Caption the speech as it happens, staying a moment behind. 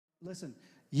Listen,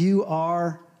 you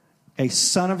are a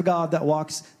son of God that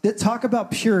walks. Talk about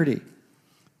purity.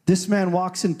 This man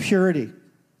walks in purity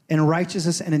and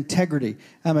righteousness and integrity.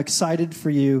 I'm excited for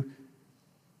you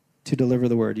to deliver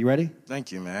the word. You ready?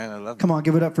 Thank you, man. I love it. Come on,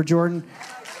 give it up for Jordan,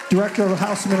 Director of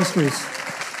House Ministries.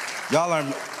 Y'all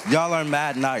are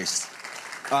mad nice.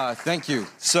 Thank you.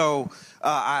 So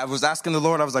I was asking the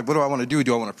Lord, I was like, what do I want to do?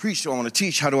 Do I want to preach? Do I want to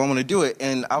teach? How do I want to do it?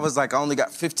 And I was like, I only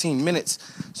got 15 minutes.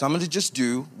 So I'm going to just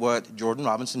do what Jordan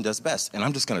Robinson does best. And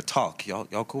I'm just going to talk.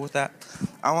 Y'all cool with that?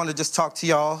 I want to just talk to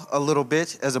y'all a little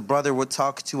bit as a brother would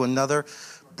talk to another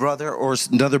brother or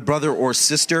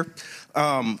sister.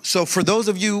 So for those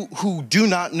of you who do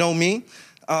not know me,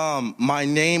 my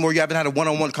name, or you haven't had a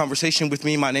one-on-one conversation with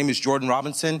me, my name is Jordan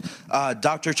Robinson.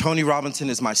 Dr. Tony Robinson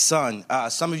is my son.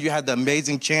 Some of you had the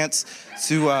amazing chance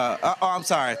to, I'm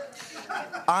sorry.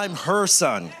 I'm her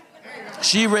son.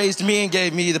 She raised me and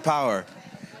gave me the power.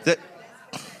 That,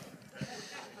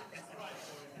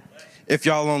 if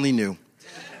y'all only knew.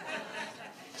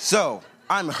 So,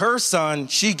 I'm her son.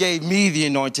 She gave me the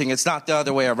anointing. It's not the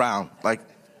other way around, like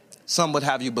some would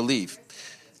have you believe.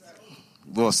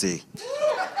 We'll see.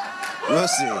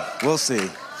 We'll see.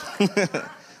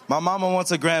 My mama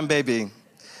wants a grandbaby.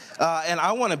 And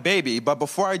I want a baby, but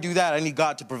before I do that, I need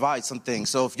God to provide some things.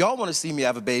 So if y'all want to see me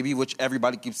have a baby, which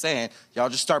everybody keeps saying, y'all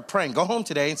just start praying. Go home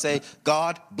today and say,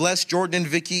 God, bless Jordan and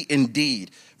Vicky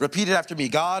indeed. Repeat it after me.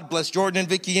 God, bless Jordan and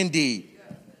Vicky indeed.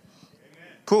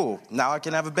 Cool. Now I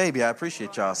can have a baby. I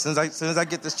appreciate y'all. As soon as I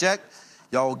get this check,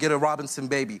 y'all will get a Robinson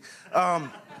baby.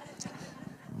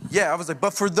 Yeah, I was like,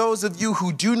 but for those of you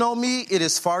who do know me, it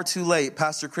is far too late.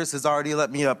 Pastor Chris has already let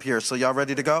me up here. So y'all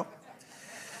ready to go?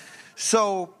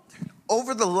 So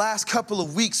over the last couple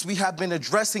of weeks, we have been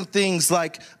addressing things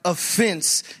like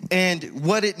offense and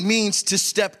what it means to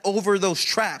step over those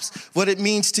traps, what it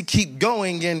means to keep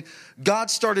going. And God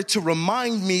started to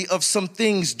remind me of some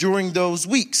things during those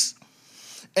weeks.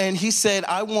 And he said,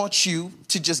 I want you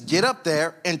to just get up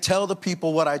there and tell the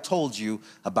people what I told you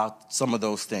about some of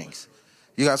those things.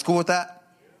 You guys cool with that?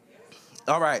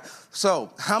 All right.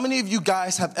 So how many of you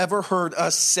guys have ever heard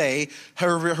us say,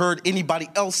 heard anybody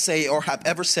else say, or have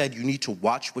ever said you need to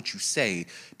watch what you say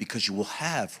because you will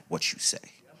have what you say?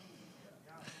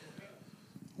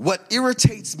 What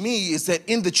irritates me is that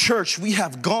in the church, we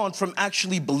have gone from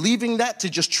actually believing that to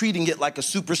just treating it like a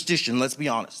superstition. Let's be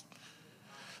honest.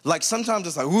 Like sometimes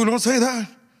it's like, ooh, don't say that.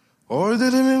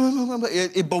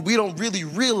 But we don't really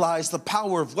realize the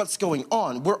power of what's going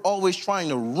on. We're always trying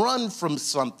to run from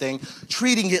something,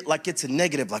 treating it like it's a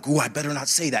negative, like, ooh, I better not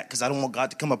say that because I don't want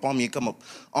God to come up on me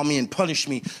and punish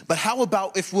me. But how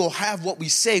about if we'll have what we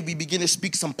say, we begin to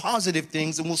speak some positive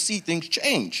things and we'll see things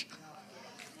change.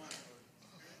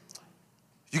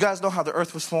 You guys know how the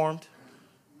earth was formed?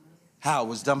 How? It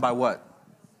was done by what?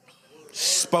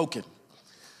 Spoken.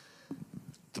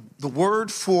 The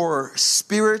word for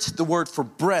spirit, the word for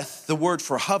breath, the word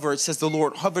for hover, it says the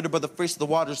Lord hovered above the face of the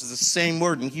waters is the same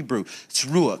word in Hebrew. It's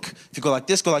ruach. If you go like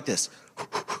this, go like this.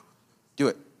 Do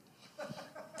it.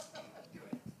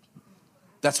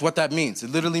 That's what that means. It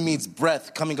literally means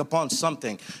breath coming upon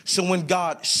something. So when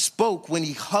God spoke, when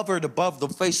he hovered above the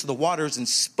face of the waters and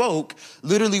spoke,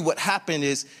 literally what happened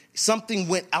is something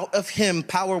went out of him,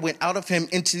 power went out of him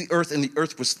into the earth, and the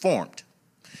earth was formed.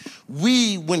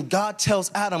 When God tells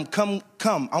Adam, come,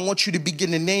 I want you to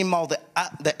begin to name all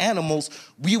the animals,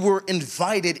 we were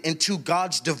invited into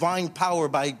God's divine power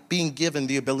by being given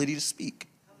the ability to speak.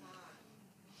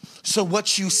 So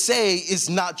what you say is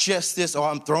not just this,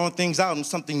 I'm throwing things out and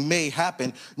something may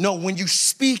happen. No, when you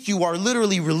speak, you are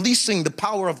literally releasing the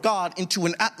power of God into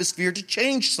an atmosphere to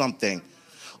change something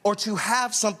or to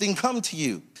have something come to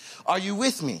you. Are you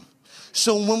with me?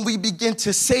 So when we begin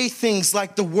to say things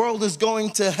like the world is going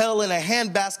to hell in a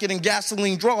handbasket and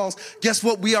gasoline draws, guess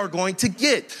what we are going to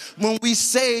get? When we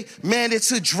say, man,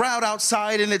 it's a drought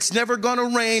outside and it's never going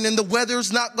to rain and the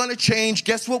weather's not going to change,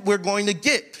 guess what we're going to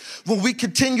get? When we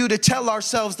continue to tell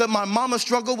ourselves that my mama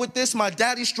struggled with this, my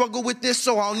daddy struggled with this,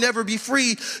 so I'll never be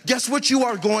free, guess what you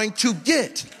are going to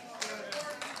get?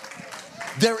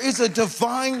 There is a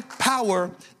divine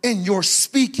power in your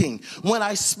speaking. When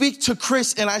I speak to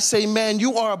Chris and I say, man,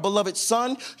 you are a beloved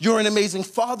son, you're an amazing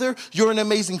father, you're an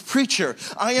amazing preacher.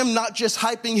 I am not just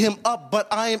hyping him up,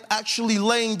 but I am actually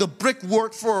laying the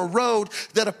brickwork for a road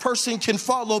that a person can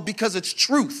follow because it's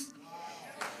truth.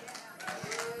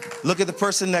 Look at the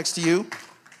person next to you.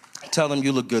 Tell them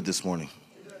you look good this morning.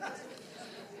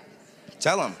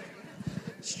 Tell them.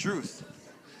 It's truth.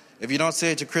 If you don't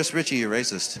say it to Chris Ritchie, you're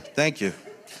racist. Thank you.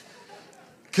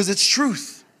 Because it's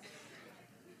truth.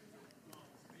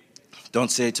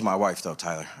 Don't say it to my wife, though,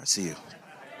 Tyler. I see you.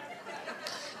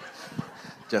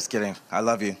 Just kidding. I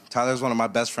love you. Tyler's one of my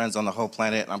best friends on the whole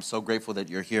planet, and I'm so grateful that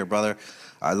you're here, brother.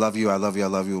 I love you. I love you. I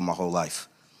love you with my whole life.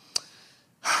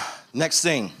 Next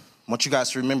thing, I want you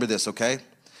guys to remember this, okay?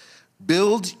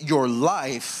 Build your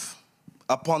life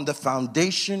upon the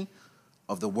foundation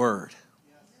of the Word.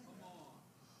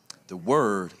 The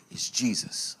Word is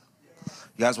Jesus.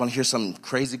 You guys want to hear something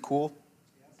crazy cool?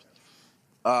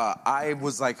 I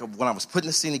was like, when I was putting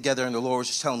the scene together and the Lord was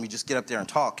just telling me, just get up there and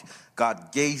talk,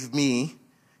 God gave me,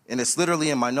 and it's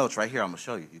literally in my notes right here. I'm going to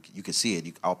show you. You can see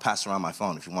it. I'll pass around my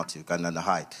phone if you want to. Got nothing to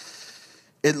hide.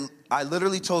 I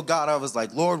literally told God, I was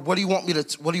like, Lord, what do you want me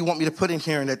to put in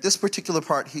here? And at this particular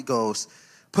part, he goes,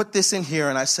 put this in here.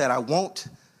 And I said, I won't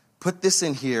put this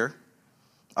in here.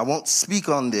 I won't speak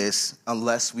on this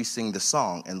unless we sing the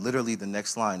song. And literally the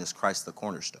next line is Christ the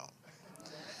Cornerstone.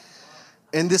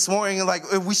 And this morning, like,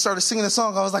 we started singing the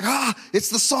song. I was like, it's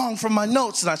the song from my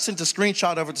notes. And I sent a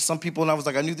screenshot over to some people, and I was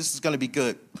like, I knew this was going to be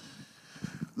good.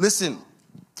 Listen,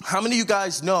 how many of you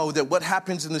guys know that what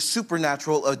happens in the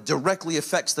supernatural directly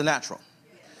affects the natural?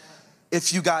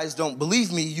 If you guys don't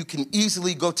believe me, you can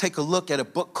easily go take a look at a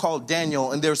book called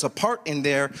Daniel. And there's a part in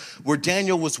there where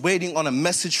Daniel was waiting on a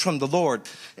message from the Lord.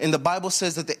 And the Bible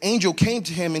says that the angel came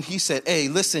to him and he said, hey,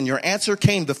 listen, your answer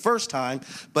came the first time,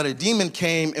 but a demon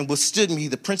came and withstood me.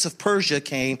 The prince of Persia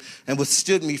came and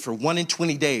withstood me for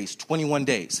 21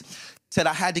 days. He said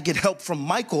I had to get help from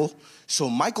Michael. So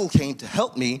Michael came to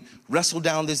help me wrestle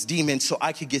down this demon so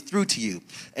I could get through to you.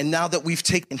 And now that we've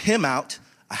taken him out,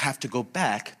 I have to go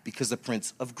back because the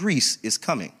prince of Greece is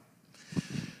coming.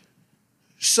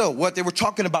 So what they were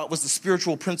talking about was the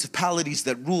spiritual principalities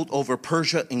that ruled over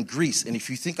Persia and Greece. And if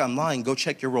you think I'm lying, go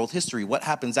check your world history. What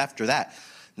happens after that?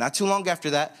 Not too long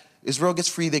after that, Israel gets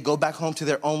free. They go back home to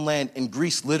their own land. And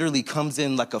Greece literally comes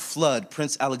in like a flood,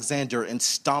 Prince Alexander, and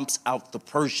stomps out the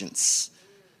Persians.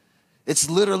 It's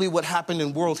literally what happened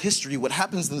in world history. What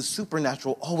happens in the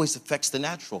supernatural always affects the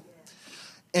natural.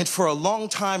 And for a long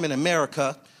time in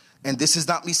America, and this is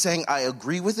not me saying I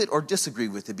agree with it or disagree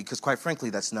with it, because quite frankly,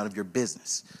 that's none of your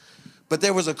business. But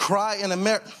there was a cry in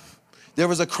America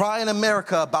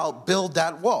about build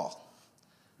that wall.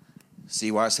 See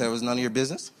why I said it was none of your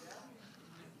business?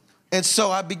 And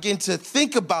so I began to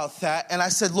think about that, and I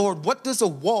said, Lord, what does a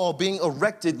wall being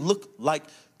erected look like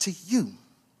to you?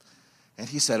 And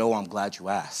he said, oh, I'm glad you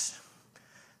asked.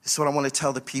 This is what I want to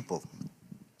tell the people.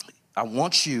 I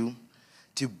want you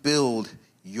to build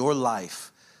your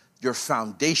life, your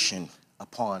foundation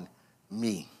upon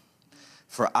me.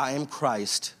 For I am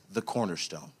Christ, the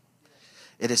cornerstone.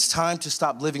 It is time to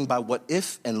stop living by what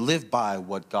if and live by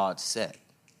what God said.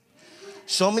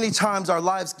 So many times our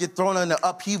lives get thrown into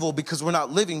upheaval because we're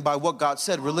not living by what God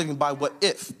said. We're living by what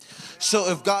if.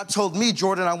 So if God told me,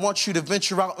 Jordan, I want you to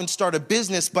venture out and start a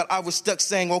business, but I was stuck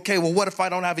saying, okay, well, what if I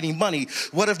don't have any money?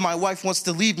 What if my wife wants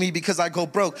to leave me because I go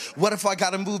broke? What if I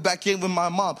got to move back in with my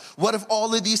mom? What if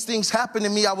all of these things happen to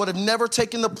me? I would have never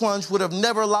taken the plunge, would have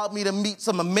never allowed me to meet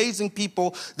some amazing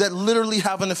people that literally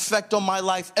have an effect on my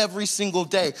life every single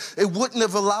day. It wouldn't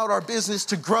have allowed our business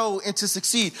to grow and to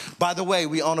succeed. By the way,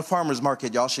 we own a farmer's market.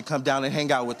 Y'all should come down and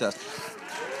hang out with us.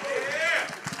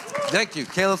 Thank you.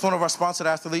 Caleb's one of our sponsored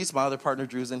athletes. My other partner,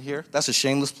 Drew's in here. That's a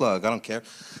shameless plug. I don't care.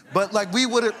 But like we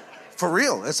would have, for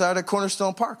real, it's out at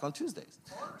Cornerstone Park on Tuesdays.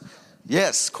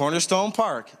 Yes, Cornerstone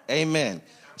Park. Amen.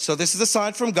 So this is a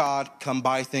sign from God. Come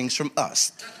buy things from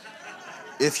us.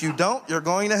 If you don't, you're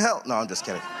going to hell. No, I'm just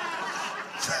kidding.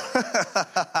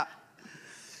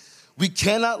 We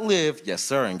cannot live, yes,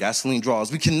 sir, and gasoline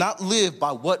draws. We cannot live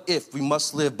by what if. We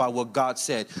must live by what God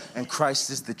said. And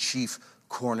Christ is the chief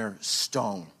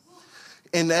cornerstone.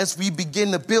 And as we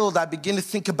begin to build, I begin to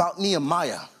think about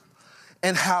Nehemiah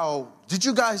and how, did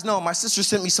you guys know, my sister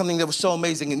sent me something that was so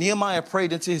amazing. And Nehemiah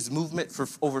prayed into his movement for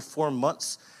over 4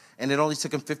 months, and it only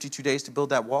took him 52 days to build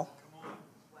that wall.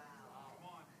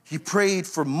 He prayed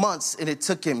for months, and it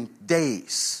took him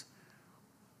days.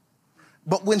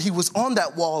 But when he was on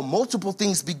that wall, multiple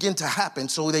things begin to happen.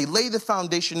 So they lay the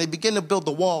foundation, they begin to build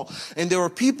the wall. And there were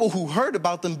people who heard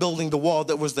about them building the wall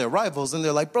that was their rivals. And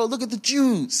they're like, bro, look at the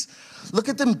Jews. Look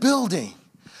at them building.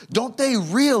 Don't they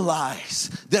realize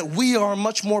that we are a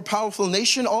much more powerful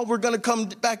nation? All we're going to come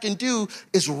back and do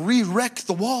is re-wreck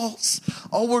the walls.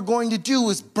 All we're going to do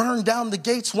is burn down the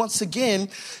gates once again.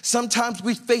 Sometimes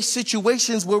we face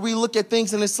situations where we look at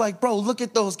things and it's like, bro, look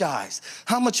at those guys.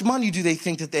 How much money do they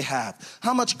think that they have?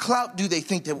 How much clout do they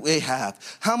think that they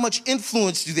have? How much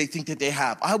influence do they think that they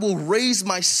have? I will raise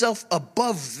myself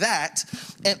above that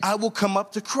and I will come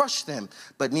up to crush them.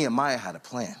 But Nehemiah had a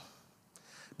plan.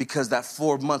 Because that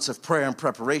 4 months of prayer and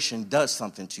preparation does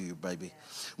something to you, baby.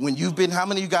 When you've been, how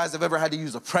many of you guys have ever had to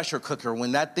use a pressure cooker?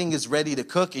 When that thing is ready to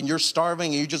cook and you're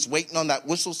starving and you're just waiting on that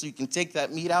whistle so you can take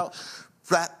that meat out,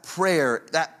 that prayer,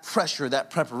 that pressure, that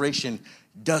preparation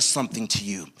does something to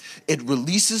you. It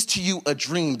releases to you a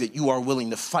dream that you are willing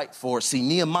to fight for. See,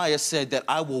 Nehemiah said that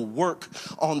I will work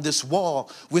on this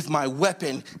wall with my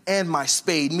weapon and my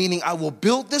spade, meaning I will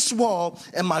build this wall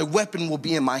and my weapon will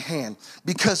be in my hand,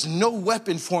 because no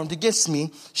weapon formed against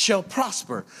me shall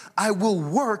prosper. I will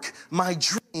work my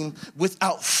dream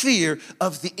without fear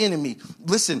of the enemy.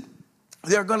 Listen,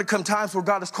 there are going to come times where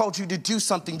God has called you to do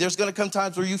something. There's going to come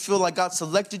times where you feel like God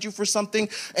selected you for something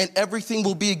and everything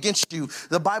will be against you.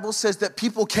 The Bible says that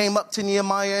people came up to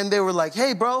Nehemiah and they were like,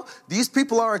 hey, bro, these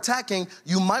people are attacking.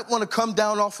 You might want to come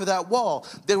down off of that wall.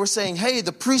 They were saying, hey,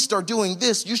 the priests are doing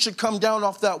this. You should come down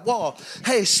off that wall.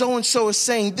 Hey, so-and-so is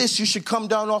saying this. You should come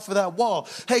down off of that wall.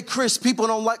 Hey, Chris, people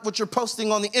don't like what you're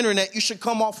posting on the internet. You should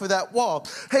come off of that wall.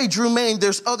 Hey, Drew Main,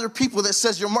 there's other people that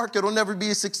says your market will never be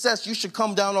a success. You should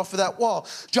come down off of that wall.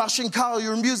 Josh and Kyle,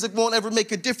 your music won't ever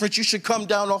make a difference. You should come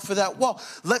down off of that wall.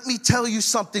 Let me tell you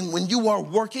something. When you are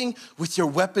working with your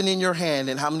weapon in your hand,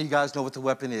 and how many of you guys know what the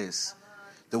weapon is?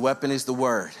 The weapon is the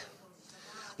word.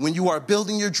 When you are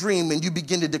building your dream and you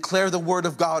begin to declare the word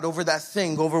of God over that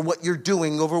thing, over what you're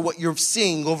doing, over what you're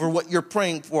seeing, over what you're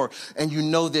praying for, and you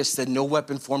know this, that no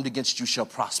weapon formed against you shall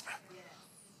prosper.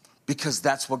 Because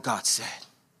that's what God said.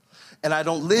 And I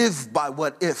don't live by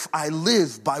what if, I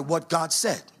live by what God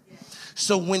said.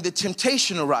 So when the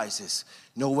temptation arises,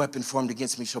 no weapon formed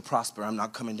against me shall prosper. I'm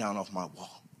not coming down off my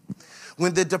wall.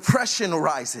 When the depression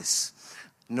arises,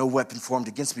 no weapon formed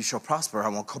against me shall prosper. I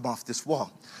won't come off this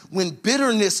wall. When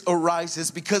bitterness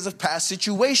arises because of past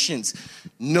situations,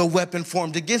 no weapon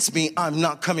formed against me. I'm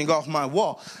not coming off my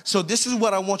wall. So this is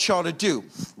what I want y'all to do.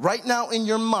 Right now in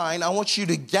your mind, I want you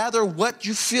to gather what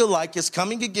you feel like is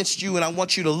coming against you, and I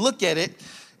want you to look at it,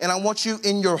 and I want you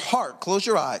in your heart, close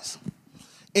your eyes,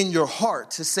 in your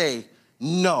heart to say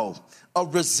no, a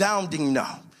resounding no.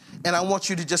 And I want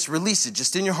you to just release it,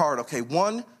 just in your heart. Okay,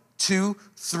 1, 2,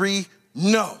 3,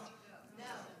 no.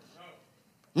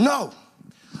 No.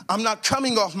 I'm not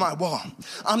coming off my wall.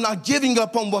 I'm not giving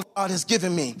up on what God has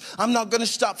given me. I'm not going to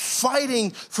stop fighting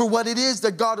for what it is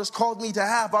that God has called me to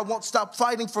have. I won't stop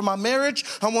fighting for my marriage.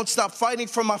 I won't stop fighting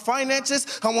for my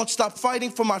finances. I won't stop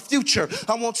fighting for my future.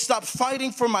 I won't stop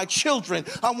fighting for my children.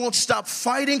 I won't stop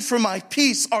fighting for my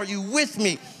peace. Are you with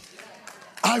me?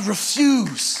 I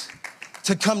refuse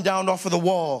to come down off of the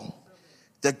wall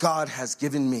that God has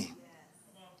given me.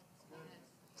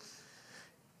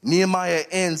 Nehemiah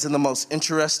ends in the most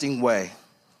interesting way.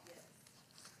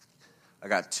 I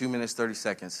got 2 minutes, 30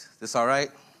 seconds. This all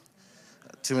right?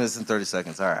 2 minutes and 30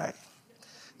 seconds. All right.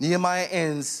 Nehemiah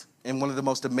ends in one of the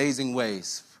most amazing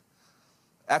ways.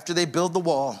 After they build the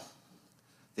wall,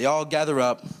 they all gather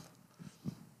up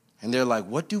and they're like,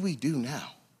 what do we do now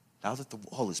that the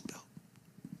wall is built?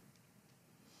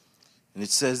 And it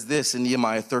says this in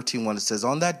Nehemiah 13:1. It says,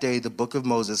 on that day, the book of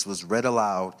Moses was read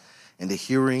aloud in the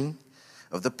hearing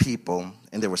of the people,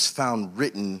 and there was found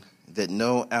written that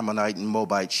no Ammonite and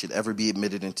Moabite should ever be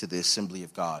admitted into the assembly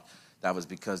of God. That was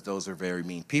because those are very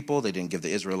mean people. They didn't give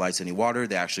the Israelites any water.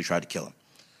 They actually tried to kill them.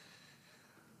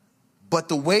 But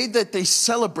the way that they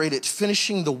celebrated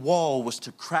finishing the wall was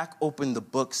to crack open the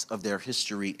books of their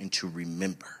history and to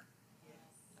remember.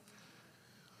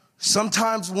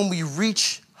 Sometimes when we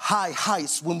reach high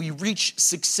heights, when we reach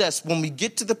success, when we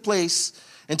get to the place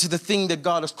and to the thing that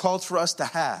God has called for us to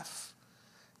have,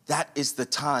 that is the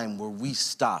time where we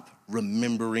stop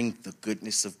remembering the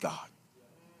goodness of God.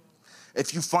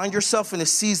 If you find yourself in a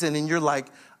season and you're like,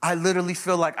 I literally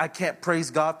feel like I can't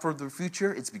praise God for the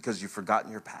future, it's because you've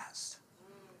forgotten your past.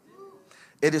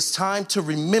 It is time to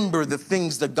remember the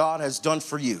things that God has done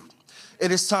for you.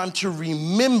 It is time to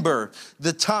remember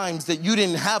the times that you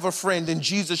didn't have a friend and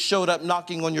Jesus showed up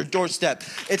knocking on your doorstep.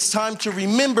 It's time to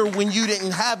remember when you didn't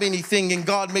have anything and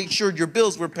God made sure your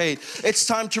bills were paid. It's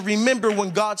time to remember when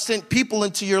God sent people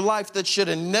into your life that should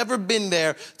have never been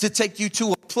there to take you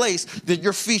to a place that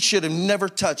your feet should have never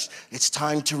touched. It's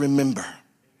time to remember.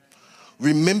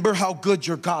 Remember how good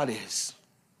your God is.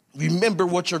 Remember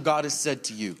what your God has said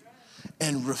to you.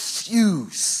 And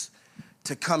refuse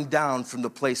to come down from the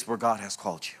place where God has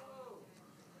called you.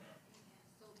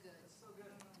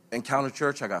 Encounter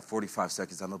Church, I got 45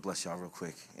 seconds. I'm going to bless y'all real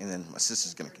quick. And then my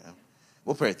sister's going to come.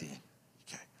 We'll pray at the end.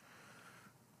 Okay.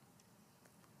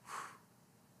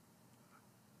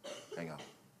 Hang on.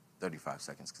 35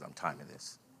 seconds because I'm timing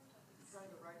this.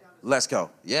 Let's go.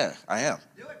 Yeah, I am.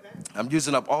 I'm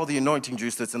using up all the anointing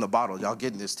juice that's in the bottle. Y'all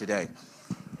getting this today.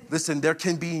 Listen, there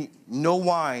can be no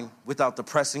wine without the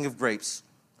pressing of grapes.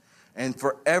 And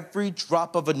for every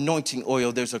drop of anointing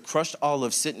oil, there's a crushed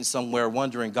olive sitting somewhere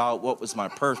wondering, God, what was my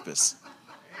purpose?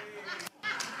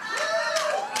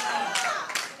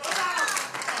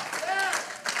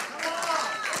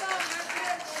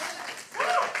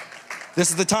 This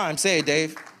is the time. Say it,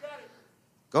 Dave.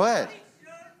 Go ahead.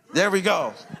 There we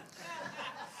go.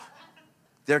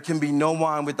 There can be no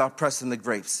wine without pressing the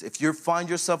grapes. If you find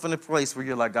yourself in a place where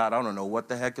you're like, God, I don't know what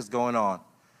the heck is going on,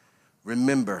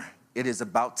 remember, it is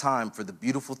about time for the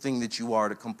beautiful thing that you are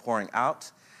to come pouring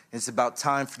out. It's about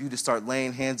time for you to start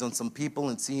laying hands on some people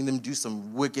and seeing them do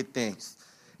some wicked things.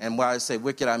 And when I say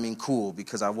wicked, I mean cool,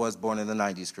 because I was born in the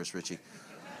 90s, Chris Ritchie.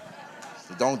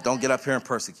 So don't get up here and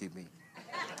persecute me.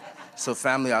 So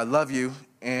family, I love you,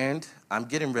 and I'm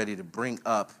getting ready to bring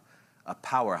up a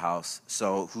powerhouse.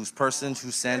 So whose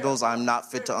sandals I'm not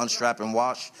fit to unstrap and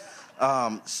wash.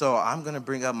 So I'm going to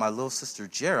bring up my little sister,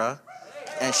 Jerah,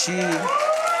 and she's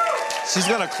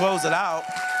going to close it out.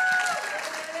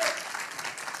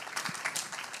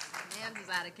 Man, this is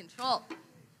out of control.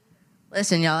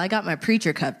 Listen, y'all, I got my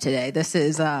preacher cup today. This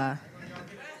is, All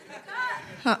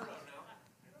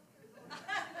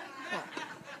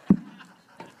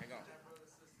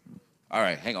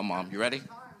right, hang on, Mom. You ready?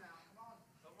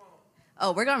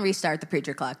 Oh, we're going to restart the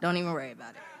preacher clock. Don't even worry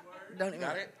about it. Don't even.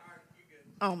 Got it?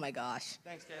 Oh, my gosh.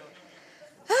 Thanks, Taylor.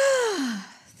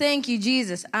 Thank you,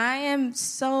 Jesus. I am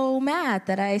so mad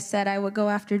that I said I would go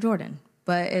after Jordan,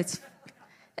 but it's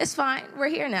fine. We're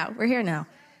here now.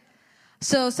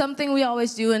 So something we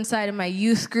always do inside of my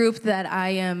youth group that I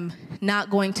am not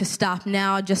going to stop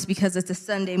now just because it's a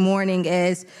Sunday morning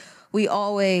is we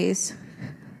always...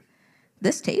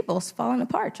 This table's falling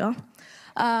apart, y'all.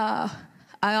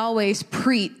 I always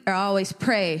pray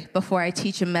before I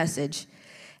teach a message.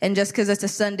 And just because it's a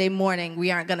Sunday morning,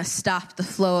 we aren't going to stop the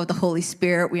flow of the Holy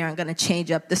Spirit. We aren't going to change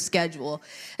up the schedule.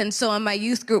 And so in my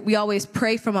youth group, we always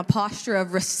pray from a posture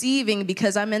of receiving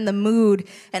because I'm in the mood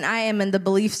and I am in the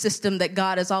belief system that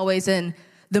God is always in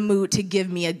the mood to give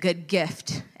me a good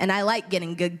gift. And I like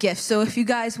getting good gifts. So if you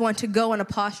guys want to go in a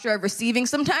posture of receiving,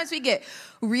 sometimes we get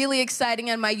really exciting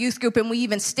in my youth group and we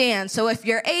even stand. So if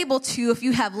you're able to, if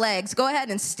you have legs, go ahead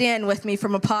and stand with me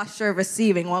from a posture of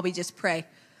receiving while we just pray.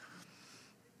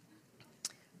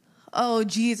 Oh,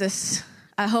 Jesus,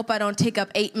 I hope I don't take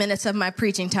up 8 minutes of my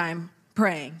preaching time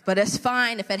praying, but it's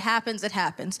fine. If it happens, it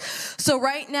happens. So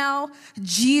right now,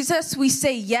 Jesus, we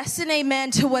say yes and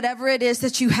amen to whatever it is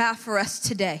that you have for us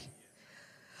today.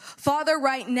 Father,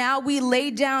 right now, we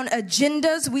lay down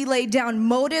agendas, we lay down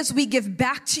motives, we give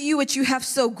back to you what you have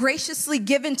so graciously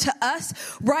given to us.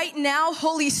 Right now,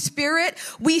 Holy Spirit,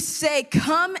 we say,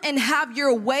 come and have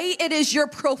your way. It is your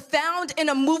profound and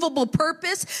immovable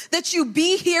purpose that you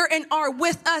be here and are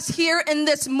with us here in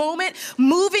this moment,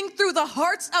 moving through the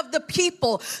hearts of the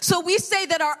people. So we say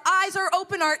that our eyes are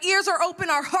open, our ears are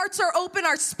open, our hearts are open,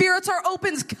 our spirits are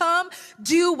open. Come,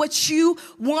 do what you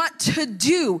want to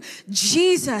do.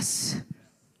 Jesus,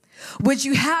 would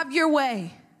you have your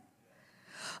way?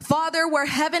 Father, where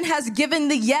heaven has given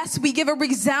the yes, we give a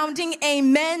resounding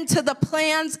amen to the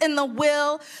plans and the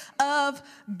will of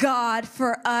God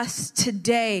for us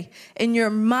today. In your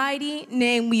mighty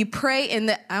name we pray.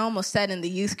 I almost said in the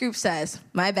youth group says,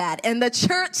 my bad. And the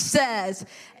church says,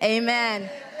 amen.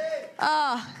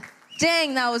 Oh,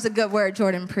 dang, that was a good word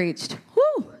Jordan preached.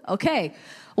 Whew, okay.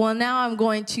 Well, now I'm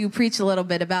going to preach a little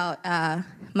bit about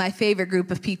my favorite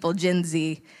group of people, Gen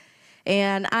Z.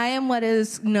 And I am what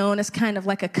is known as kind of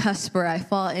like a cusper. I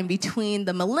fall in between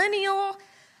the millennial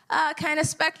kind of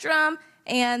spectrum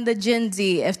and the Gen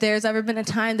Z. If there's ever been a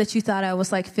time that you thought I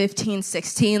was like 15,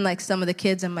 16, like some of the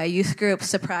kids in my youth group,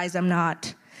 surprise, I'm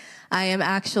not. I am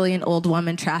actually an old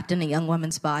woman trapped in a young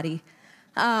woman's body.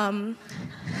 But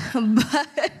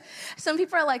some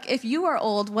people are like, if you are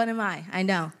old, what am I? I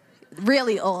know.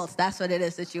 Really old. That's what it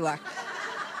is that you are.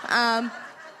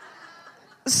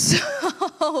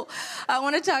 So I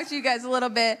want to talk to you guys a little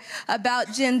bit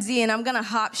about Gen Z, and I'm going to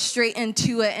hop straight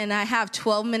into it, and I have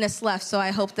 12 minutes left, so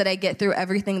I hope that I get through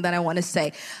everything that I want to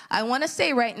say. I want to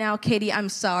say right now, Katie, I'm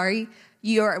sorry.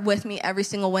 You're with me every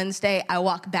single Wednesday. I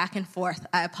walk back and forth.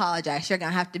 I apologize. You're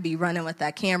going to have to be running with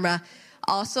that camera.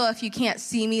 Also, if you can't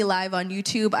see me live on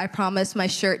YouTube, I promise my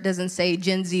shirt doesn't say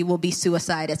Gen Z will be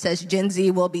suicide. It says Gen Z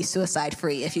will be suicide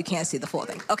free if you can't see the full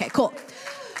thing. Okay, cool.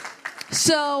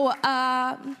 So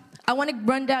I want to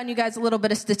run down you guys a little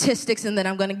bit of statistics, and then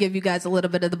I'm going to give you guys a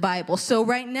little bit of the Bible. So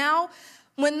right now,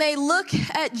 when they look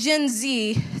at Gen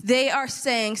Z,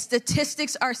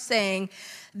 statistics are saying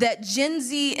that Gen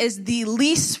Z is the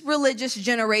least religious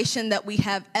generation that we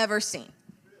have ever seen.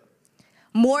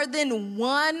 More than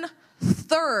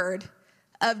 1/3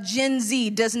 of Gen Z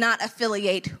does not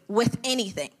affiliate with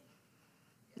anything.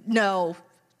 No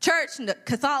church, no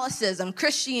Catholicism,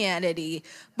 Christianity,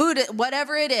 Buddha,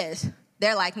 whatever it is.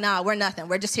 They're like, nah, we're nothing.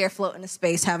 We're just here floating in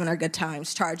space, having our good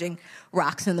times, charging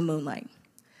rocks in the moonlight.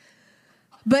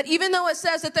 But even though it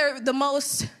says that they're the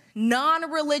most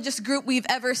non-religious group we've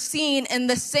ever seen, in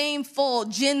the same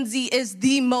fold, Gen Z is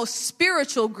the most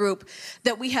spiritual group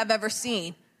that we have ever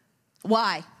seen.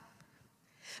 Why?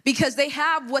 Because they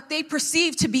have what they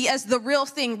perceive to be as the real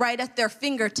thing right at their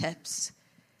fingertips.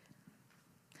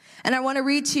 And I want to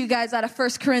read to you guys out of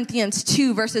 1 Corinthians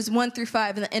 2, verses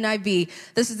 1-5 in the NIV.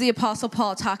 This is the Apostle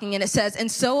Paul talking, and it says,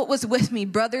 "And so it was with me,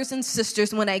 brothers and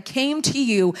sisters, when I came to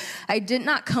you, I did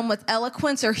not come with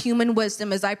eloquence or human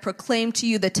wisdom as I proclaimed to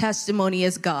you the testimony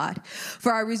as God.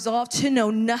 For I resolved to know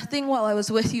nothing while I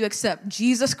was with you except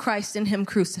Jesus Christ and him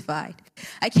crucified.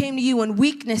 I came to you in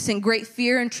weakness and great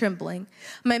fear and trembling.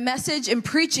 My message and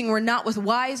preaching were not with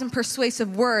wise and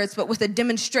persuasive words, but with a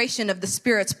demonstration of the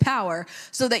Spirit's power,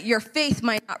 so that your faith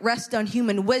might not rest on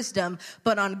human wisdom,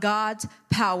 but on God's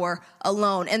power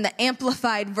alone." In the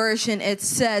Amplified Version, it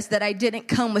says that I didn't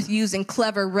come with using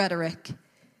clever rhetoric.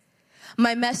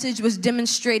 My message was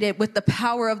demonstrated with the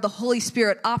power of the Holy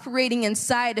Spirit operating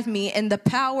inside of me, and the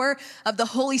power of the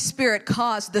Holy Spirit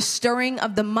caused the stirring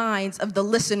of the minds of the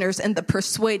listeners and the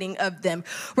persuading of them.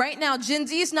 Right now, Gen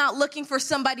Z is not looking for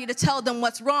somebody to tell them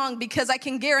what's wrong, because I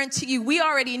can guarantee you we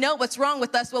already know what's wrong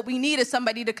with us. What we need is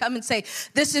somebody to come and say,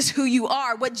 this is who you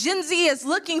are. What Gen Z is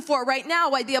looking for right now,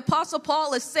 why the Apostle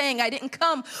Paul is saying, I didn't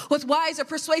come with wise or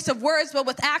persuasive words, but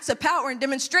with acts of power and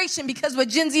demonstration, because what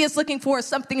Gen Z is looking for is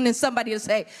something in somebody to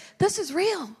say, this is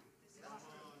real.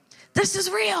 This is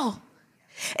real.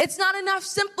 It's not enough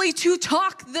simply to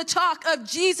talk the talk of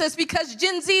Jesus, because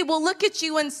Gen Z will look at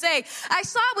you and say, I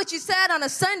saw what you said on a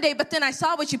Sunday, but then I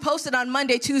saw what you posted on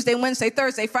Monday, Tuesday, Wednesday,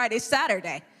 Thursday, Friday,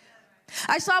 Saturday.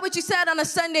 I saw what you said on a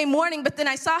Sunday morning, but then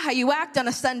I saw how you act on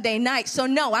a Sunday night. So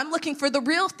no, I'm looking for the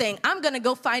real thing. I'm going to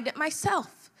go find it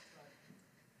myself.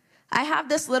 I have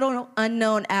this little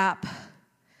unknown app.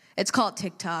 It's called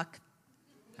TikTok.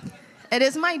 It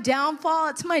is my downfall.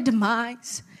 It's my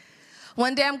demise.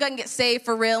 One day I'm going to get saved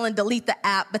for real and delete the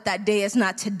app, but that day is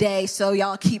not today, so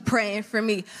y'all keep praying for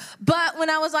me. But when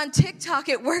I was on TikTok,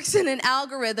 it works in an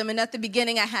algorithm, and at the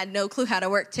beginning I had no clue how to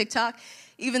work TikTok.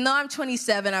 Even though I'm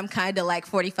 27, I'm kind of like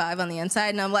 45 on the inside,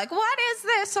 and I'm like, what is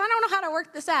this? So I don't know how to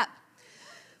work this app.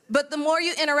 But the more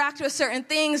you interact with certain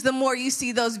things, the more you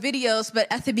see those videos. But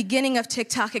at the beginning of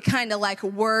TikTok, it kind of like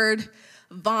word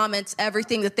vomits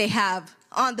everything that they have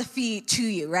on the feed to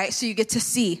you, right? So you get to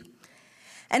see.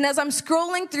 And as I'm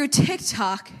scrolling through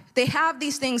TikTok, they have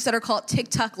these things that are called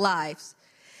TikTok lives.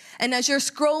 And as you're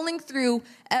scrolling through,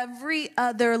 every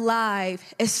other live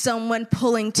is someone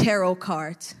pulling tarot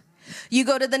cards. You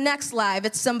go to the next live,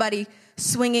 it's somebody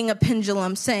swinging a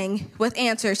pendulum saying with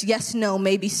answers, yes, no,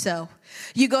 maybe so.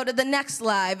 You go to the next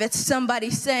live, it's somebody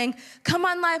saying, come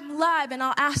on live and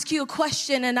I'll ask you a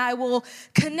question and I will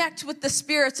connect with the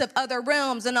spirits of other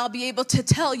realms and I'll be able to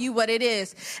tell you what it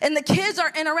is. And the kids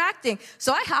are interacting.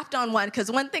 So I hopped on one,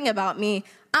 because one thing about me,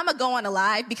 I'm going to go on a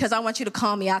live because I want you to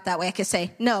call me out that way. I can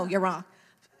say, no, you're wrong.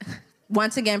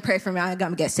 Once again, pray for me. I'm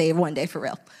going to get saved one day for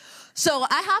real. So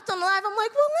I hopped on live. I'm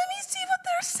like, well, let me see what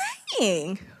they're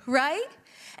saying, right?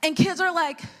 And kids are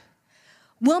like,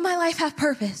 will my life have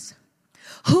purpose?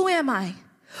 Who am I?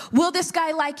 Will this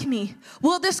guy like me?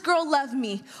 Will this girl love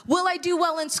me? Will I do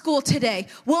well in school today?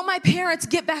 Will my parents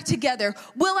get back together?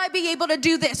 Will I be able to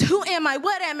do this? Who am I?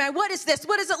 What am I? What is this?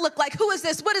 What does it look like? Who is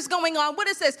this? What is going on? What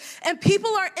is this? And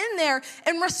people are in there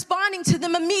and responding to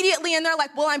them immediately. And they're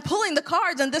like, well, I'm pulling the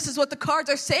cards and this is what the cards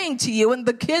are saying to you. And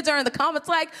the kids are in the comments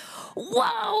like,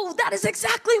 whoa, that is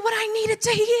exactly what I needed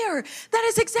to hear. That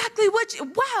is exactly what,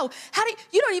 wow.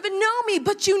 You don't even know me,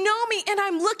 but you know me. And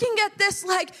I'm looking at this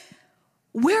like,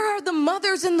 where are the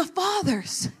mothers and the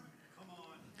fathers?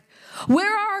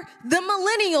 Where are the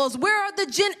millennials? Where are the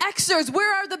Gen Xers?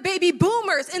 Where are the baby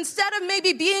boomers? Instead of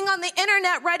maybe being on the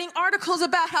internet writing articles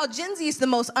about how Gen Z is the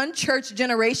most unchurched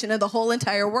generation of the whole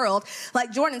entire world,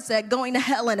 like Jordan said, going to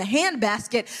hell in a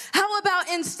handbasket, how about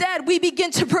instead we begin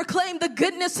to proclaim the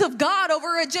goodness of God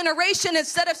over a generation?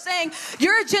 Instead of saying,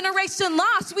 you're a generation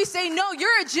lost, we say, no,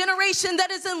 you're a generation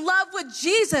that is in love with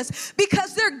Jesus,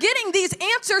 because they're getting these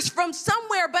answers from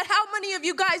somewhere. But how many of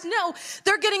you guys know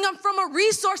they're getting them from a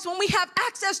resource when we have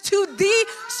access to the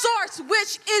source,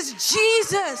 which is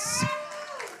Jesus.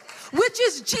 Which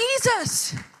is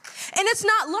Jesus. And it's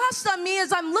not lost on me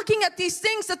as I'm looking at these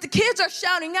things that the kids are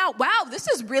shouting out, wow, this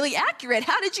is really accurate.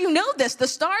 How did you know this? The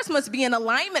stars must be in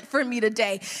alignment for me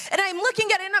today. And I'm looking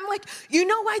at it and I'm like, you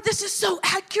know why this is so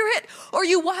accurate? Or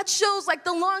you watch shows like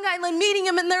the Long Island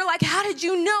Medium and they're like, how did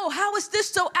you know? How is this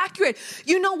so accurate?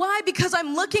 You know why? Because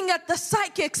I'm looking at the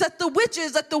psychics, at the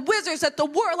witches, at the wizards, at the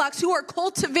warlocks who are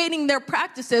cultivating their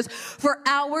practices for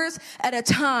hours at a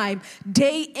time,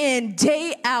 day in,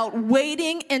 day out,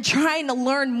 waiting and trying to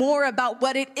learn more about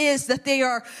what it is that they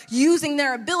are using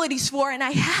their abilities for. And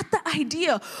I had the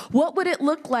idea, what would it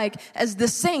look like as the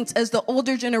saints, as the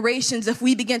older generations, if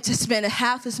we begin to spend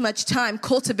half as much time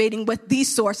cultivating with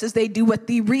these sources they do with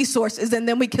the resources, and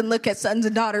then we can look at sons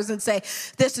and daughters and say,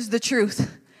 this is the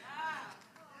truth.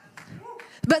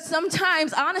 But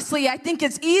sometimes, honestly, I think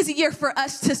it's easier for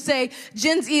us to say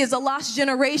Gen Z is a lost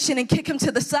generation and kick them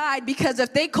to the side, because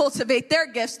if they cultivate their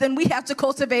gifts, then we have to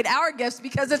cultivate our gifts,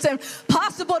 because it's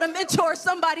impossible to mentor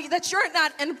somebody that you're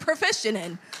not proficient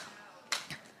in.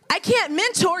 I can't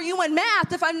mentor you in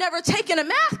math if I've never taken a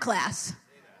math class.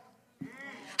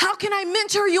 How can I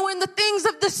mentor you in the things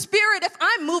of the Spirit if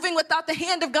I'm moving without the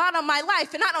hand of God on my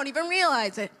life and I don't even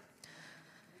realize it?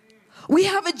 We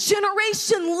have a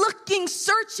generation looking,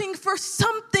 searching for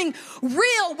something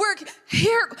real. We're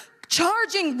here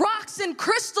charging rocks and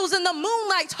crystals in the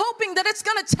moonlight, hoping that it's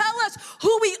going to tell us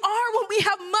who we are, when we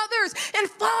have mothers and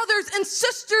fathers and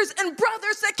sisters and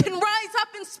brothers that can rise up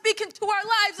and speak into our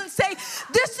lives and say,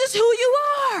 this is who you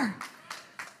are.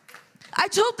 I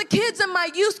told the kids in my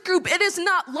youth group, it is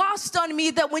not lost on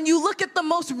me that when you look at the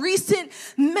most recent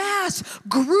mass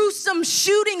gruesome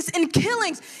shootings and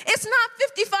killings, it's not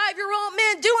 55-year-old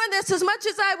men doing this, as much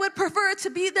as I would prefer it to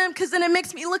be them, because then it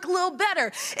makes me look a little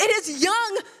better. It is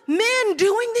young men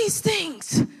doing these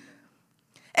things.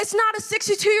 It's not a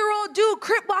 62-year-old dude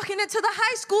crip walking into the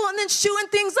high school and then shooting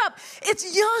things up.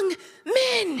 It's young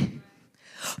men.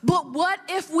 But what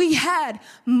if we had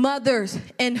mothers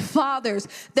and fathers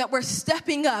that were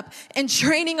stepping up and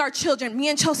training our children? Me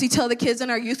and Chelsea tell the kids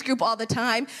in our youth group all the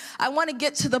time, I want to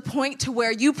get to the point to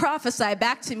where you prophesy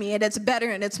back to me and it's better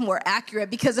and it's more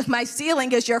accurate, because if my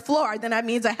ceiling is your floor, then that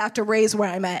means I have to raise where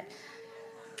I'm at.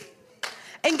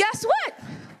 And guess what?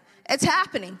 It's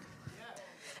happening.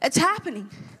 It's happening.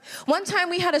 One time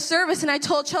we had a service and I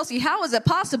told Chelsea, how is it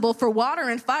possible for water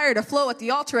and fire to flow at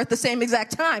the altar at the same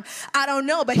exact time? I don't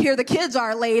know, but here the kids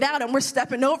are laid out and we're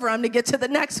stepping over them to get to the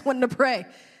next one to pray.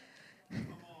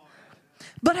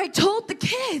 But I told the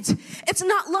kids, it's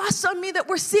not lost on me that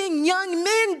we're seeing young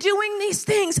men doing these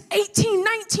things, 18,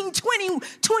 19, 20,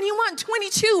 21,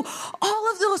 22.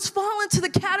 All of those fall into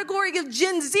the category of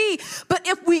Gen Z. But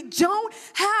if we don't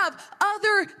have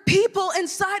other people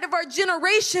inside of our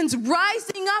generations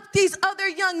rising up these other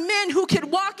young men who could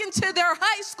walk into their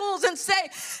high schools and say,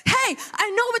 hey, I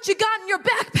know what you got in your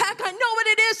backpack. I know what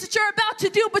it is that you're about to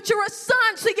do, but you're a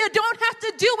son, so you don't have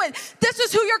to do it. This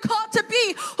is who you're called to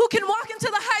be, who can walk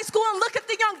into the high school and look at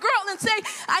the young girl and say,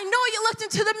 I know you looked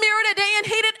into the mirror today and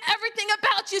hated everything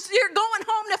about you, so you're going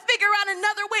home to figure out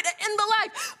another way to end the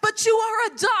life. But you are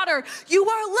a daughter. You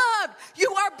are loved.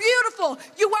 You are beautiful.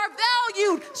 You are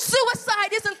valued.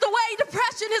 Suicide isn't the way.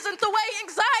 Depression isn't the way.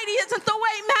 Anxiety isn't the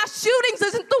way. Mass shootings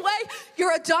isn't the way.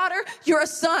 You're a daughter. You're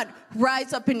a son.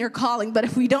 Rise up in your calling. But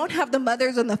if we don't have the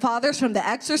mothers and the fathers from the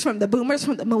Xers, from the boomers,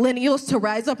 from the millennials to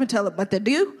rise up and tell them what to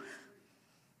do,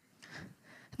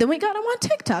 then we got them on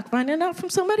TikTok finding out from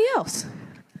somebody else.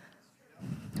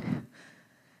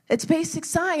 It's basic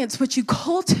science. What you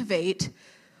cultivate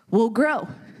will grow.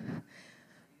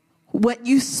 What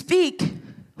you speak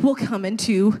will come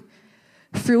into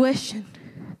fruition.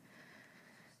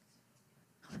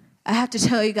 I have to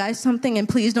tell you guys something, and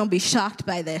please don't be shocked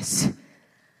by this.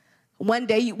 One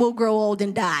day you will grow old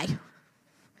and die.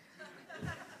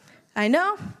 I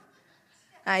know.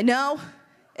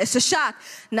 It's a shock.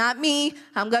 Not me.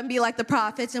 I'm going to be like the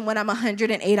prophets, and when I'm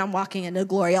 108, I'm walking into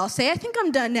glory. I'll say, I think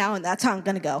I'm done now, and that's how I'm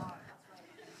going to go.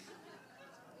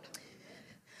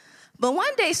 But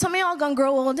one day, some of y'all are going to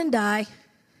grow old and die.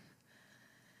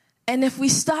 And if we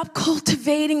stop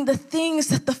cultivating the things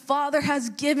that the Father has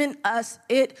given us,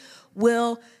 it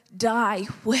will die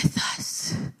with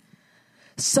us.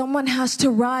 Someone has to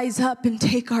rise up and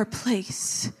take our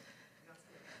place.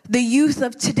 The youth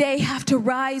of today have to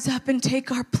rise up and take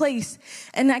our place.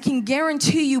 And I can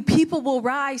guarantee you, people will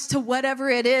rise to whatever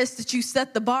it is that you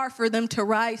set the bar for them to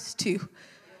rise to.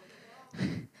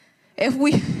 If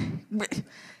we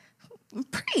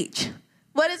preach.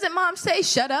 What does it, Mom say?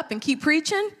 Shut up and keep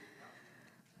preaching?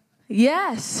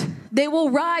 Yes, they will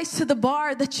rise to the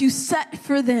bar that you set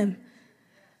for them.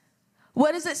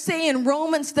 What does it say in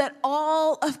Romans? That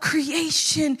all of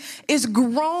creation is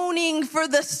groaning for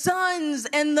the sons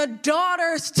and the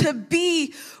daughters to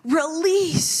be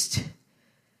released.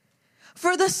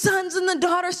 For the sons and the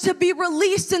daughters to be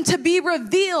released and to be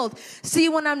revealed. See,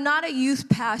 when I'm not a youth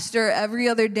pastor every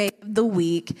other day of the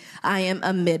week, I am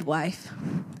a midwife.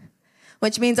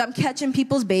 Which means I'm catching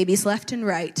people's babies left and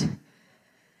right.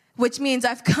 Which means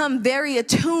I've come very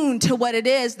attuned to what it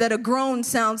is that a groan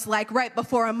sounds like right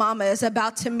before a mama is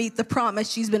about to meet the promise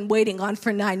she's been waiting on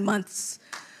for 9 months.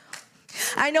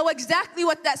 I know exactly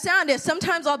what that sound is.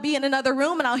 Sometimes I'll be in another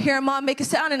room and I'll hear a mom make a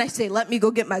sound and I say, let me go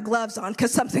get my gloves on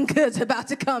because something good's about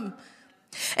to come.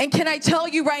 And can I tell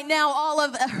you right now, all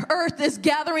of earth is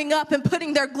gathering up and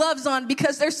putting their gloves on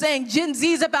because they're saying Gen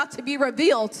Z is about to be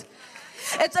revealed.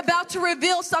 It's about to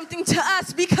reveal something to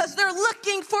us because they're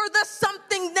looking for the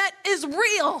something that is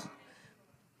real.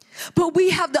 But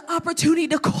we have the opportunity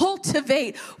to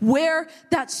cultivate where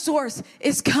that source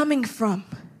is coming from.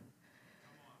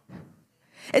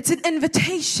 It's an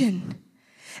invitation.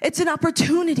 It's an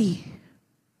opportunity.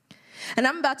 And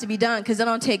I'm about to be done because I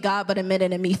don't take God but a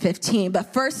minute in me 15.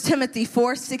 But 1 Timothy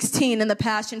 4:16 in the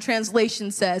Passion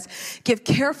Translation says, give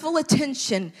careful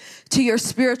attention to your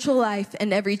spiritual life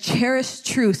and every cherished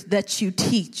truth that you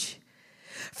teach.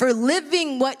 For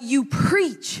living what you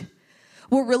preach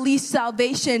will release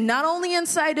salvation not only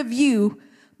inside of you,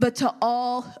 but to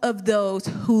all of those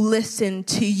who listen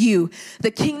to you. The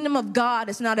kingdom of God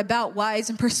is not about wise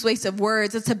and persuasive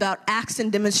words. It's about acts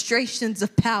and demonstrations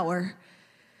of power.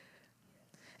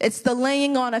 It's the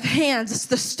laying on of hands. It's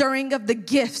the stirring of the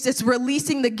gifts. It's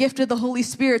releasing the gift of the Holy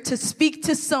Spirit to speak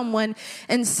to someone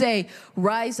and say,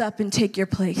 rise up and take your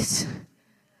place.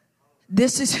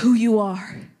 This is who you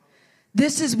are.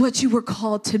 This is what you were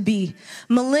called to be.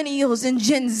 Millennials and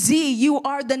Gen Z, you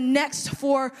are the next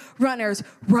forerunners.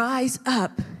 Rise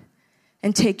up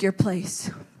and take your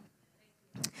place.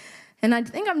 And I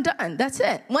think I'm done. That's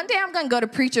it. One day I'm going to go to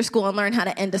preacher school and learn how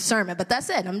to end a sermon, but that's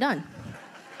it. I'm done.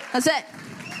 That's it.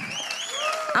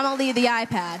 I'm going to leave the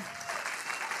iPad.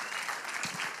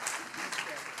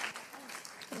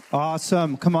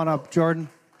 Awesome. Come on up, Jordan.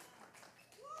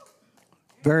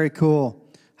 Very cool.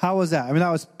 How was that? I mean, that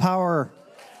was power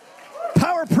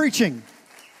preaching.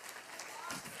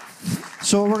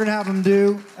 So what we're going to have them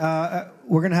do,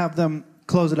 we're going to have them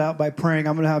close it out by praying.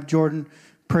 I'm going to have Jordan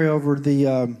pray over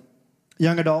the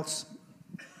young adults,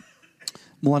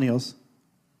 millennials.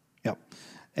 Yep.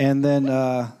 And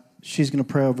then she's going to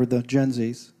pray over the Gen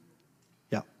Zs.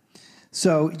 Yep.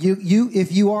 So you,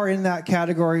 if you are in that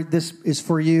category, this is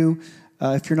for you.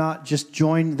 If you're not, just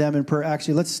join them in prayer.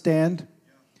 Actually, let's stand.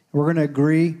 We're going to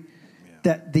agree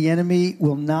that the enemy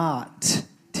will not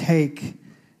take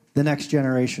the next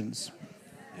generations.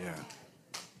 Yeah.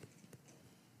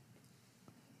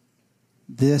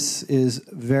 This is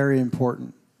very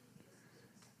important.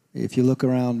 If you look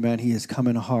around, man, he is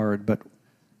coming hard, but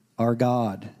our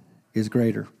God is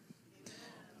greater.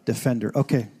 Defender.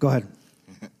 Okay, go ahead.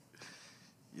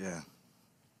 Yeah.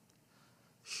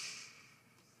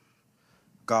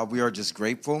 God, we are just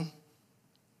grateful.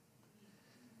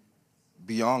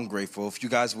 Beyond grateful. If you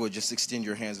guys would just extend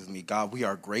your hands with me. God, we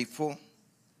are grateful.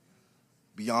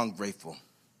 Beyond grateful.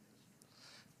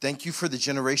 Thank you for the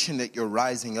generation that you're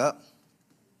rising up.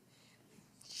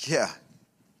 Yeah.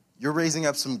 You're raising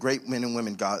up some great men and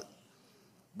women, God,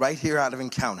 right here out of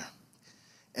Encounter.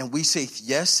 And we say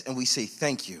yes, and we say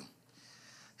thank you.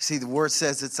 See, the word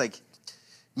says it's like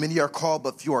many are called,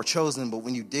 but few are chosen. But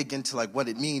when you dig into like what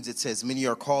it means, it says many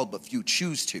are called, but few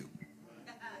choose to.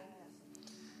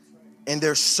 And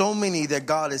there's so many that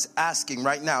God is asking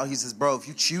right now. He says, bro, if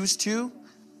you choose to,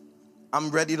 I'm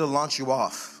ready to launch you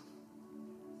off.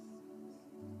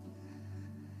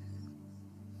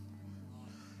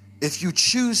 If you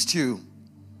choose to,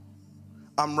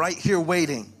 I'm right here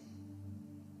waiting.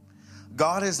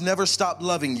 God has never stopped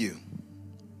loving you.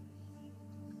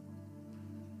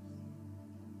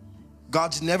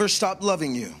 God's never stopped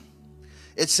loving you.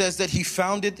 It says that he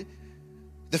founded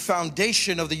the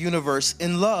foundation of the universe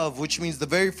in love, which means the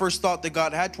very first thought that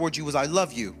God had towards you was, I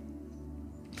love you.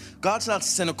 God's not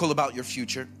cynical about your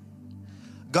future.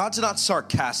 God's not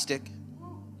sarcastic.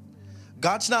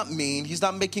 God's not mean. He's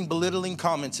not making belittling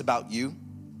comments about you.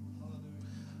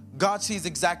 God sees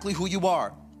exactly who you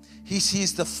are. He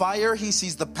sees the fire. He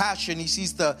sees the passion. He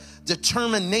sees the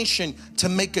determination to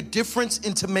make a difference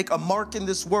and to make a mark in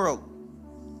this world.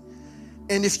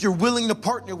 And if you're willing to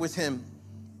partner with him,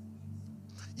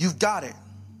 you've got it.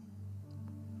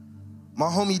 My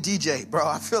homie DJ, bro,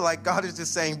 I feel like God is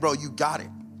just saying, bro, you got it.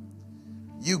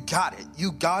 You got it.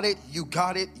 You got it. You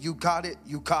got it. You got it.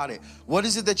 You got it. What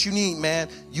is it that you need, man?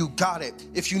 You got it.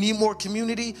 If you need more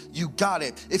community, you got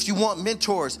it. If you want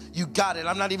mentors, you got it.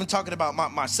 I'm not even talking about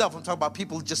myself. I'm talking about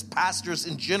people, just pastors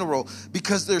in general,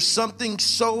 because there's something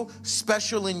so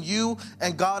special in you.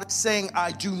 And God is saying,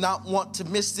 I do not want to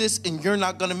miss this, and you're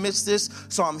not going to miss this.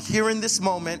 So I'm here in this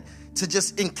moment to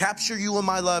just encapture you in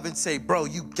my love and say, bro,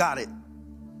 you got it.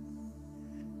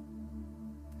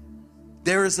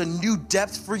 There is a new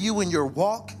depth for you in your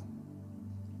walk.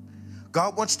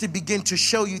 God wants to begin to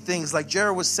show you things like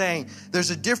Jerah was saying.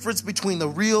 There's a difference between the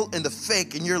real and the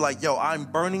fake. And you're like, yo, I'm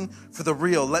burning for the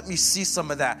real. Let me see some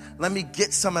of that. Let me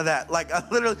get some of that. Like I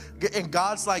literally, and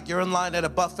God's like, you're in line at a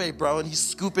buffet, bro. And he's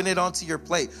scooping it onto your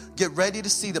plate. Get ready to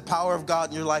see the power of God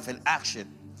in your life in action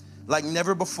like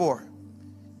never before.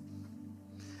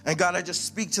 And God, I just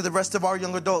speak to the rest of our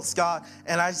young adults, God.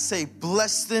 And I say,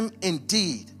 bless them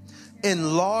indeed.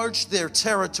 Enlarge their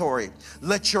territory.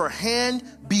 Let your hand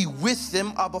be with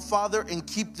them, Abba Father, and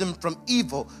keep them from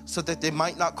evil so that they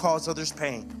might not cause others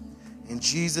pain. In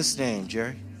Jesus' name,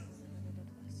 Jerry.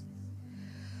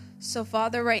 So,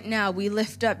 Father, right now we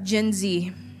lift up Gen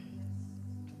Z.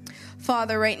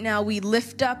 Father, right now we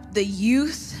lift up the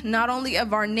youth, not only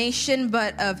of our nation,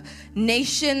 but of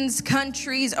nations,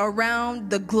 countries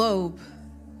around the globe.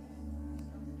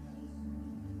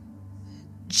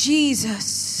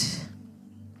 Jesus.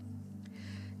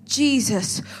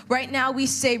 Right now we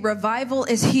say revival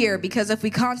is here, because if we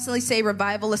constantly say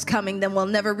revival is coming, then we'll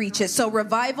never reach it. So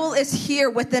revival is here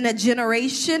within a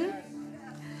generation.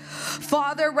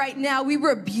 Father, right now we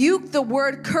rebuke the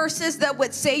word curses that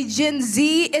would say Gen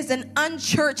Z is an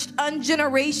unchurched,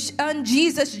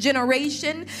 unJesus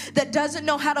generation that doesn't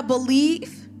know how to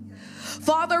believe.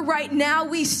 Father, right now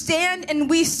we stand and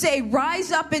we say,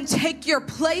 rise up and take your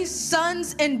place,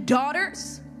 sons and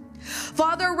daughters.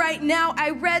 Father, right now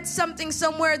I read something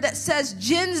somewhere that says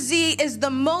Gen Z is the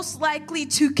most likely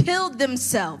to kill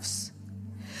themselves.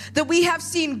 That we have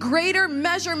seen greater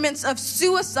measurements of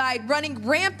suicide running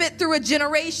rampant through a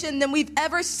generation than we've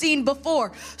ever seen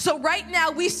before. So right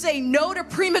now we say no to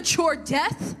premature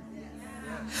death.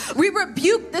 We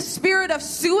rebuke the spirit of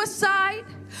suicide.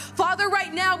 Father,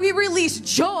 right now we release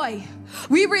joy.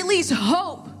 We release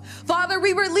hope. Father,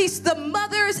 we release the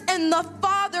mothers and the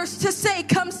fathers to say,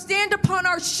 come stand upon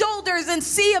our shoulders and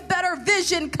see a better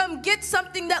vision. Come get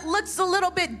something that looks a little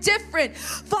bit different.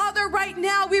 Father, right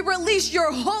now we release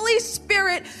your Holy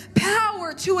Spirit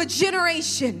power to a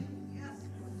generation.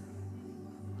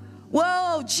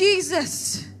 Whoa,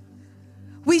 Jesus.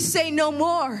 We say no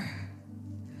more.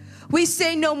 We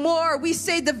say no more. We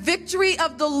say the victory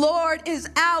of the Lord is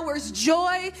ours.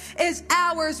 Joy is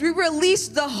ours. We release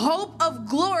the hope of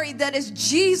glory that is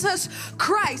Jesus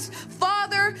Christ.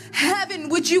 Father, heaven,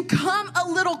 would you come a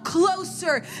little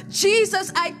closer?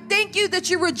 Jesus, I thank you that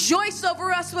you rejoice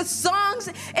over us with songs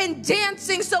and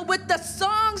dancing. So with the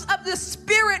songs of the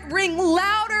Spirit ring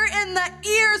louder in the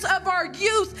ears of our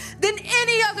youth than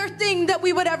any other thing that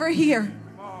we would ever hear.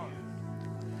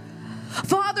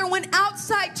 Father, when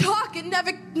outside talk and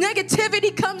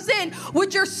negativity comes in,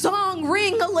 would your song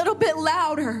ring a little bit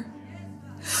louder?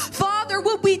 Father,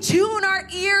 would we tune our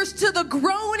ears to the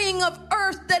groaning of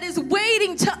earth that is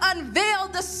waiting to unveil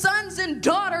the sons and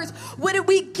daughters? Would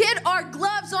we get our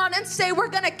gloves on and say, we're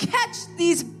going to catch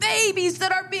these babies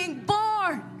that are being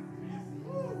born?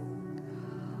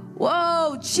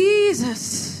 Whoa,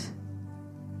 Jesus.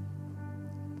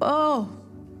 Oh.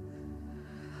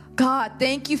 God,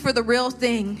 thank you for the real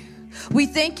thing. We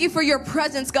thank you for your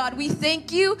presence, God. We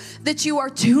thank you that you are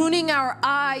tuning our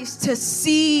eyes to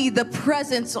see the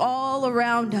presence all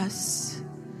around us.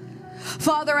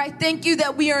 Father, I thank you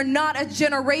that we are not a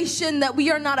generation, that we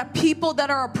are not a people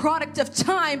that are a product of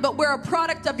time, but we're a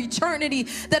product of eternity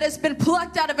that has been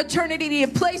plucked out of eternity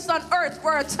and placed on earth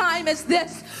for a time as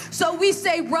this. So we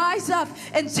say, rise up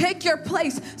and take your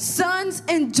place, sons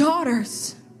and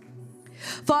daughters.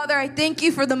 Father, I thank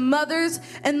you for the mothers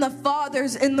and the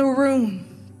fathers in the room.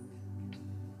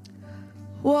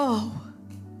 Whoa.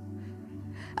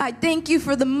 I thank you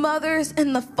for the mothers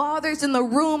and the fathers in the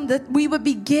room, that we would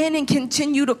begin and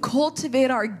continue to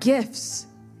cultivate our gifts.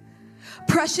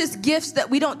 Precious gifts that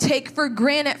we don't take for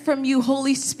granted from you,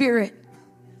 Holy Spirit.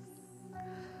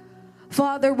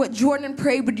 Father, what Jordan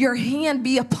prayed, would your hand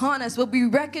be upon us? Will we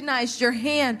recognize your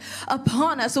hand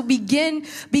upon us? Will begin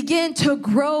to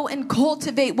grow and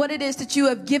cultivate what it is that you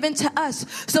have given to us,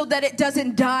 so that it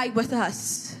doesn't die with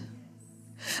us,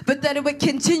 but that it would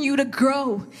continue to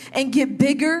grow and get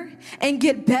bigger and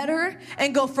get better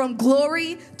and go from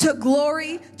glory to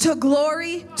glory to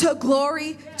glory to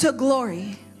glory to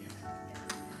glory.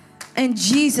 In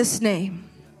Jesus' name.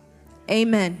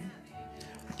 Amen.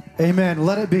 Amen.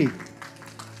 Let it be.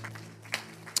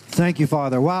 Thank you,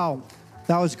 Father. Wow.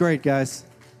 That was great, guys.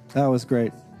 That was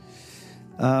great.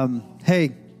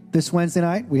 Hey, this Wednesday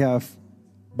night, we have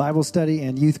Bible study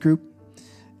and youth group.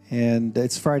 And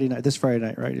it's Friday night, this Friday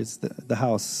night, right? It's the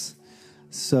house.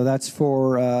 So that's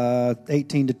for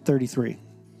 18 to 33. Is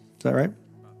that right?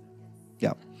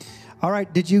 Yeah. All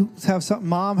right. Did you have something?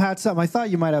 Mom had something. I thought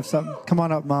you might have something. Come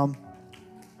on up, Mom.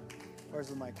 Where's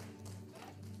the mic?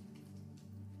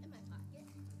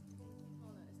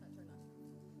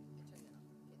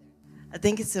 I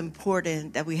think it's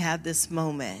important that we have this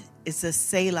moment. It's a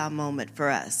Selah moment for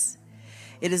us.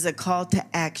 It is a call to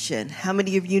action. How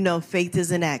many of you know faith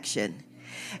is an action?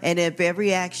 And if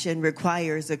every action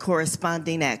requires a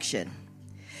corresponding action.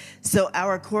 So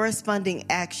our corresponding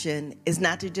action is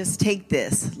not to just take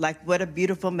this, like what a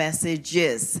beautiful message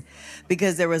is,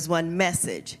 because there was one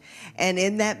message. And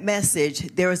in that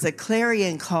message, there was a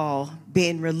clarion call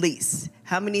being released.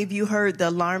 How many of you heard the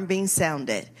alarm being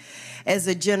sounded? As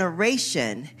a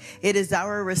generation, it is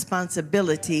our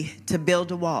responsibility to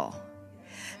build a wall.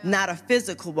 Not a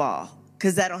physical wall,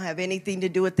 because that don't have anything to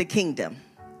do with the kingdom.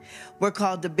 We're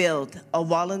called to build a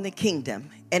wall in the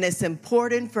kingdom. And it's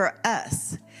important for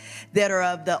us that are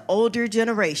of the older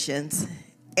generations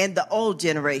and the old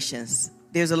generations.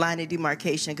 There's a line of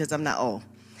demarcation because I'm not old.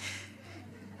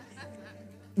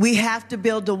 We have to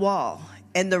build a wall.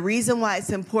 And the reason why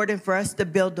it's important for us to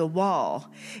build a wall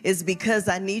is because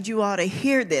I need you all to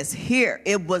hear this. Here,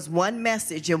 it was one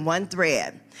message and one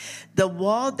thread. The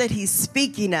wall that he's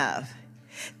speaking of,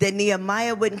 that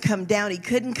Nehemiah wouldn't come down, he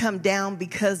couldn't come down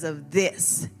because of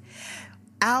this.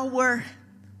 Our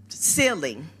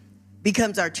ceiling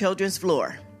becomes our children's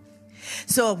floor.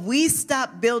 So if we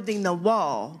stop building the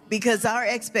wall because our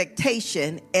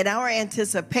expectation and our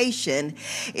anticipation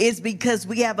is because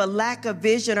we have a lack of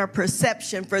vision or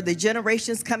perception for the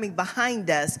generations coming behind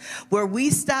us, where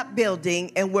we stop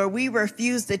building and where we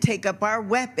refuse to take up our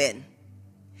weapon,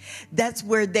 that's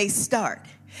where they start.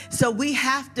 So we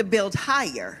have to build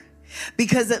higher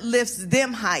because it lifts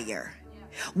them higher.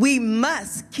 We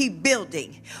must keep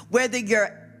building. Whether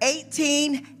you're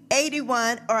 18,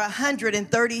 81, or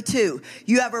 132,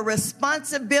 you have a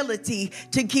responsibility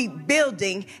to keep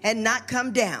building and not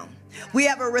come down. We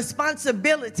have a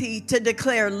responsibility to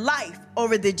declare life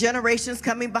over the generations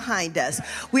coming behind us.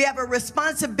 We have a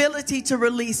responsibility to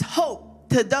release hope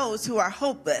to those who are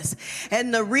hopeless.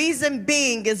 And the reason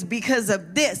being is because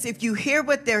of this. If you hear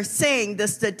what they're saying, the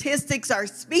statistics are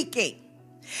speaking.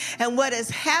 And what is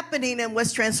happening and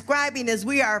what's transcribing is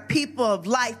we are people of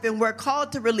life, and we're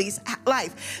called to release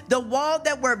life. The wall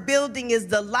that we're building is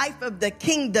the life of the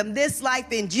kingdom, this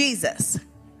life in Jesus.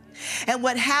 And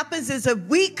what happens is if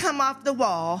we come off the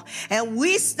wall and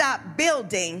we stop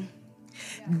building,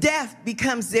 death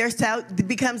becomes their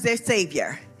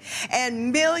savior.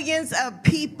 And millions of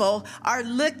people are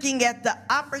looking at the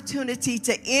opportunity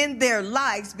to end their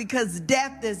lives because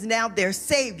death is now their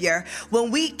savior.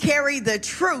 When we carry the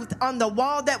truth on the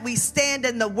wall that we stand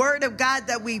and the word of God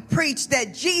that we preach,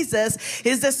 that Jesus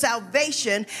is the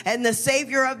salvation and the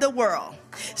savior of the world.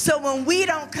 So when we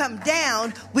don't come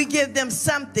down, we give them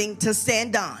something to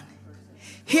stand on.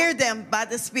 Hear them by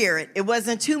the Spirit. It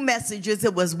wasn't two messages,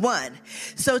 it was one.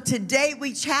 So today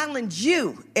we challenge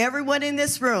you, everyone in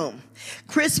this room.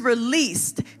 Chris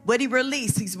released what he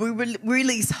released. We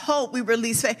release hope, we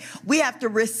release faith. We have to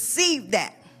receive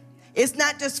that. It's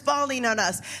not just falling on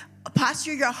us.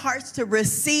 Posture your hearts to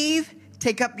receive,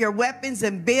 take up your weapons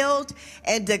and build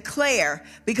and declare,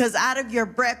 because out of your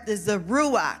breath is the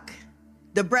Ruach,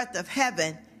 the breath of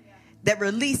heaven that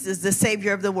releases the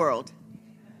Savior of the world.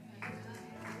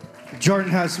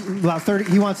 Jordan has about 30.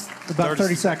 He wants about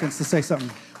 30 seconds to say something.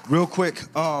 Real quick.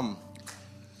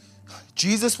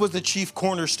 Jesus was the chief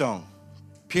cornerstone,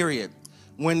 period.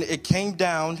 When it came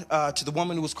down to the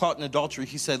woman who was caught in adultery,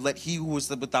 he said, let he who was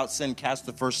without sin cast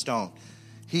the first stone.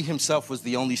 He himself was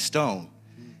the only stone.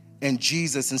 And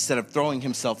Jesus, instead of throwing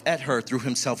himself at her, threw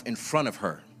himself in front of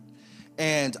her.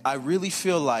 And I really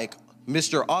feel like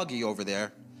Mr. Augie over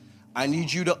there, I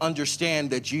need you to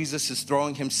understand that Jesus is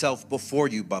throwing himself before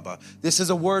you, Bubba. This is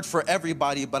a word for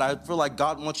everybody, but I feel like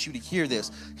God wants you to hear this.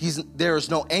 There is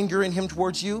no anger in him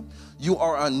towards you. You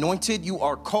are anointed. You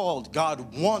are called.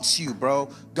 God wants you,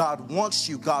 bro. God wants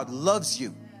you. God loves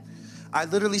you. I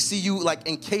literally see you like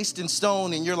encased in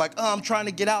stone, and you're like, oh, I'm trying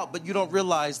to get out, but you don't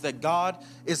realize that God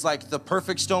is like the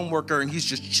perfect stone worker, and he's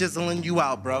just chiseling you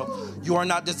out, bro. You are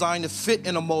not designed to fit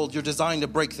in a mold. You're designed to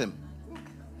break them.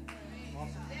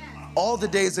 All the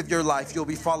days of your life, you'll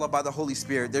be followed by the Holy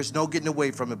Spirit. There's no getting away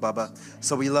from it, Bubba.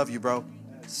 So we love you, bro.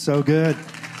 So good.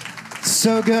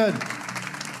 So good.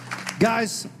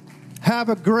 Guys, have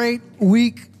a great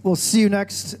week. We'll see you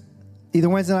next, either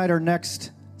Wednesday night or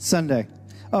next Sunday.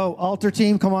 Oh, altar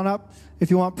team, come on up. If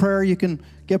you want prayer, you can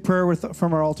get prayer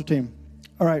from our altar team.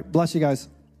 All right, bless you guys.